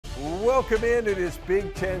Welcome in. It is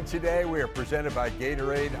Big Ten Today. We are presented by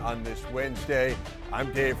Gatorade on this Wednesday.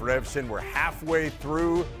 I'm Dave Revson. We're halfway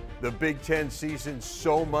through the Big Ten season.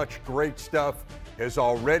 So much great stuff has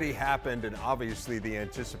already happened, and obviously the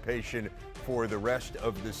anticipation for the rest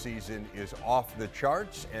of the season is off the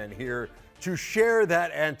charts. And here to share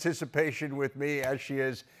that anticipation with me, as she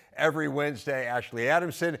is every Wednesday, Ashley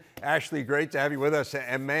Adamson. Ashley, great to have you with us.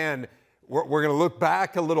 And man, we're going to look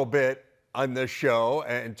back a little bit on this show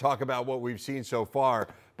and talk about what we've seen so far,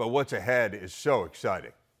 but what's ahead is so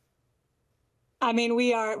exciting. I mean,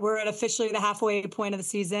 we're at officially the halfway point of the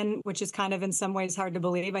season, which is kind of in some ways hard to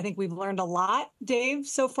believe. I think we've learned a lot, Dave,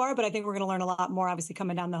 so far, but I think we're going to learn a lot more, obviously,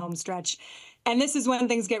 coming down the home stretch. And this is when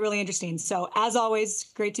things get really interesting. So as always,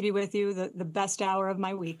 great to be with you, the best hour of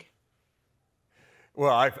my week.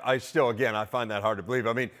 Well, I still, again, I find that hard to believe.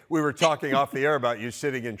 I mean, we were talking off the air about you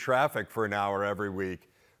sitting in traffic for an hour every week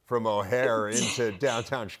from O'Hare into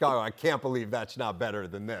downtown Chicago. I can't believe that's not better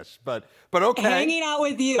than this, but okay. Hanging out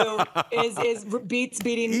with you beats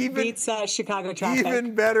Chicago traffic.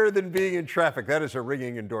 Even better than being in traffic. That is a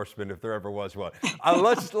ringing endorsement if there ever was one.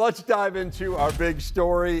 Let's dive into our big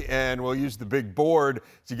story, and we'll use the big board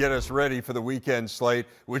to get us ready for the weekend slate,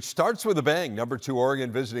 which starts with a bang. Number 2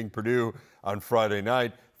 Oregon visiting Purdue on Friday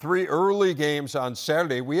night. 3 early games on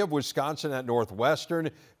Saturday. We have Wisconsin at Northwestern.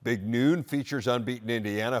 Big noon features unbeaten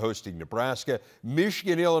Indiana hosting Nebraska.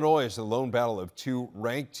 Michigan, Illinois is the lone battle of 2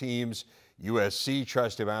 ranked teams. USC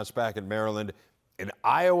tries to bounce back in Maryland. And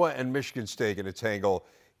Iowa and Michigan State in a tangle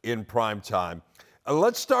in prime time.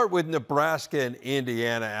 Let's start with Nebraska and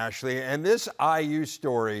Indiana, Ashley. And this IU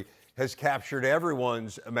story has captured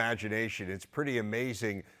everyone's imagination. It's pretty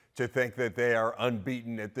amazing to think that they are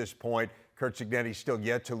unbeaten at this point. Curt Cignetti still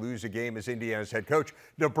yet to lose a game as Indiana's head coach.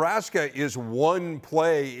 Nebraska is 1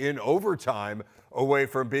 play in overtime away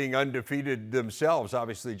from being undefeated themselves.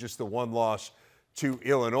 Obviously, just the 1 loss to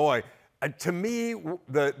Illinois. To me,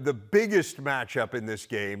 the biggest matchup in this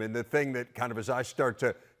game, and the thing that kind of as I start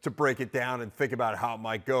to break it down and think about how it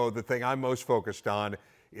might go, the thing I'm most focused on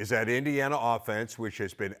is that Indiana offense, which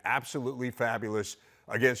has been absolutely fabulous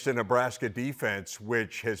against a Nebraska defense,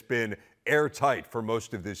 which has been airtight for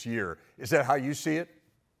most of this year. Is that how you see it?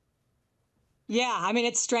 Yeah, I mean,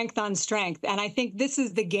 it's strength on strength. And I think this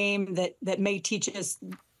is the game that may teach us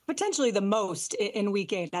potentially the most in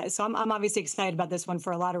week 8. So I'm obviously excited about this one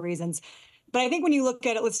for a lot of reasons. But I think when you look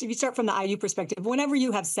at it, if you start from the IU perspective, whenever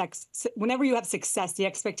you have success, the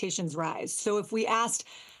expectations rise. So if we asked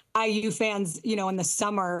IU fans, in the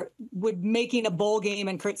summer, would making a bowl game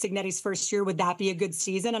in Curt Cignetti's first year, would that be a good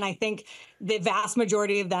season? And I think the vast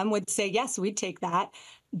majority of them would say, yes, we'd take that.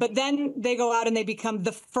 But then they go out and they become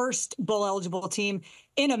the first bowl eligible team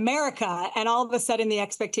in America. And all of a sudden the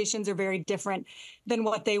expectations are very different than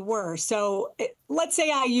what they were. So let's say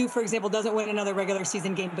IU, for example, doesn't win another regular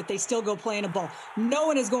season game, but they still go play in a bowl. No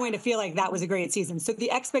one is going to feel like that was a great season. So the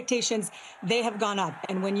expectations, they have gone up.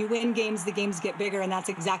 And when you win games, the games get bigger. And that's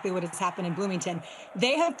exactly what has happened in Bloomington.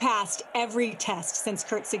 They have passed every test since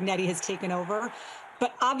Curt Cignetti has taken over.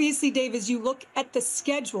 But obviously, Dave, as you look at the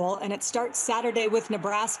schedule, and it starts Saturday with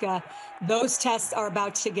Nebraska, those tests are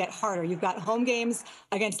about to get harder. You've got home games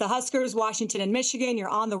against the Huskers, Washington, and Michigan. You're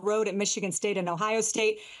on the road at Michigan State and Ohio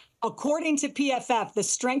State. According to PFF, the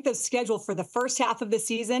strength of schedule for the first half of the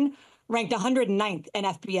season ranked 109th in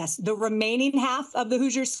FBS. The remaining half of the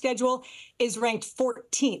Hoosiers' schedule is ranked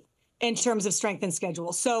 14th in terms of strength and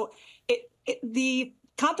schedule. So the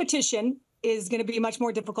competition is going to be much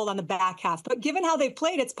more difficult on the back half. But given how they've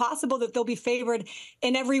played, it's possible that they'll be favored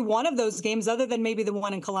in every one of those games other than maybe the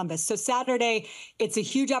one in Columbus. So Saturday, it's a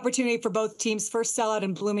huge opportunity for both teams. First sellout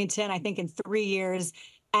in Bloomington, I think, in 3 years.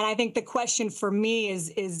 And I think the question for me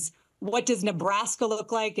is what does Nebraska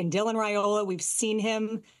look like? And Dylan Raiola, we've seen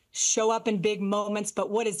him show up in big moments, but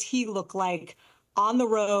what does he look like on the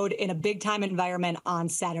road in a big-time environment on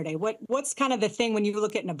Saturday? What's kind of the thing when you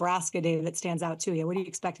look at Nebraska, Dave, that stands out to you? What are you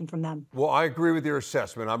expecting from them? Well, I agree with your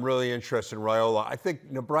assessment. I'm really interested in Raiola. I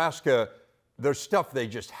think Nebraska, there's stuff they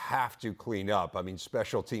just have to clean up. I mean,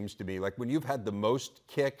 special teams to me, like when you've had the most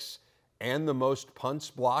kicks and the most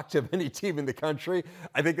punts blocked of any team in the country,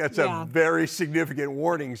 I think that's a very significant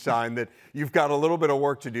warning sign that you've got a little bit of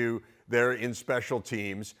work to do there in special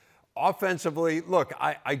teams. Offensively, look,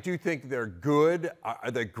 I do think they're good. Are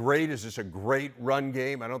they great? Is this a great run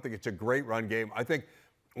game? I don't think it's a great run game. I think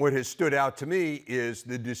what has stood out to me is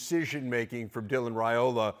the decision-making from Dylan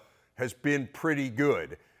Raiola has been pretty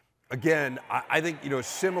good. Again, I think,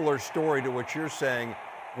 similar story to what you're saying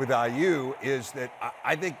with IU is that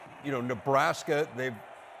I think, Nebraska,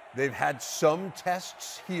 they've had some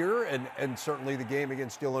tests here, and certainly the game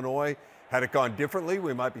against Illinois Had it gone differently,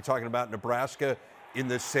 we might be talking about Nebraska in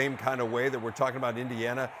the same kind of way that we're talking about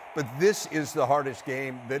Indiana. But this is the hardest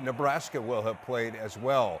game that Nebraska will have played as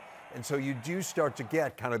well. And so you do start to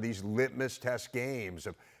get kind of these litmus test games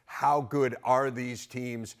of how good are these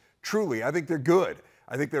teams truly. I think they're good.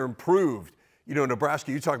 I think they're improved. You know,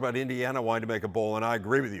 Nebraska, you talk about Indiana wanting to make a bowl, and I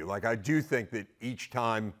agree with you. Like, I do think that each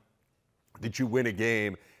time that you win a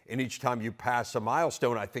game and each time you pass a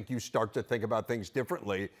milestone, I think you start to think about things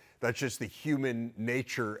differently. That's just the human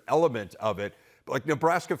nature element of it. But like,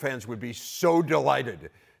 Nebraska fans would be so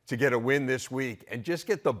delighted to get a win this week and just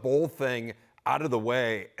get the bowl thing out of the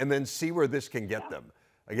way and then see where this can get them.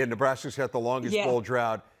 Again, Nebraska's got the longest bowl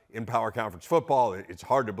drought in Power Conference football. It's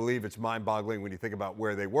hard to believe. It's mind-boggling when you think about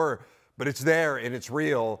where they were. But it's there and it's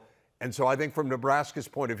real. And so I think from Nebraska's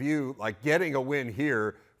point of view, like, getting a win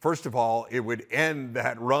here, first of all, it would end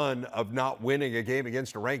that run of not winning a game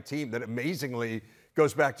against a ranked team that amazingly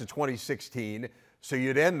goes back to 2016. So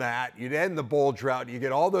you'd end that. You'd end the bowl drought. You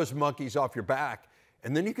get all those monkeys off your back.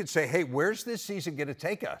 And then you could say, hey, where's this season going to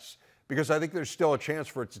take us? Because I think there's still a chance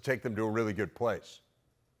for it to take them to a really good place.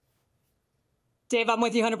 Dave, I'm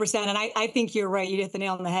with you 100%. And I think you're right. You hit the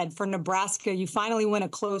nail on the head. For Nebraska, you finally win a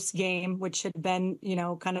close game, which had been, you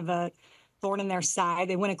know, kind of a thorn in their side.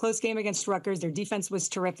 They win a close game against Rutgers. Their defense was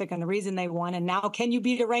terrific and the reason they won. And now, can you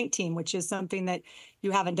beat a ranked team, which is something that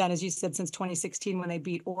you haven't done, as you said, since 2016 when they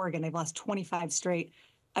beat Oregon. They've lost 25 straight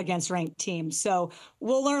against ranked teams. So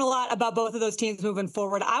we'll learn a lot about both of those teams moving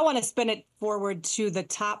forward. I want to spin it forward to the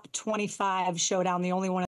top 25 showdown, the only one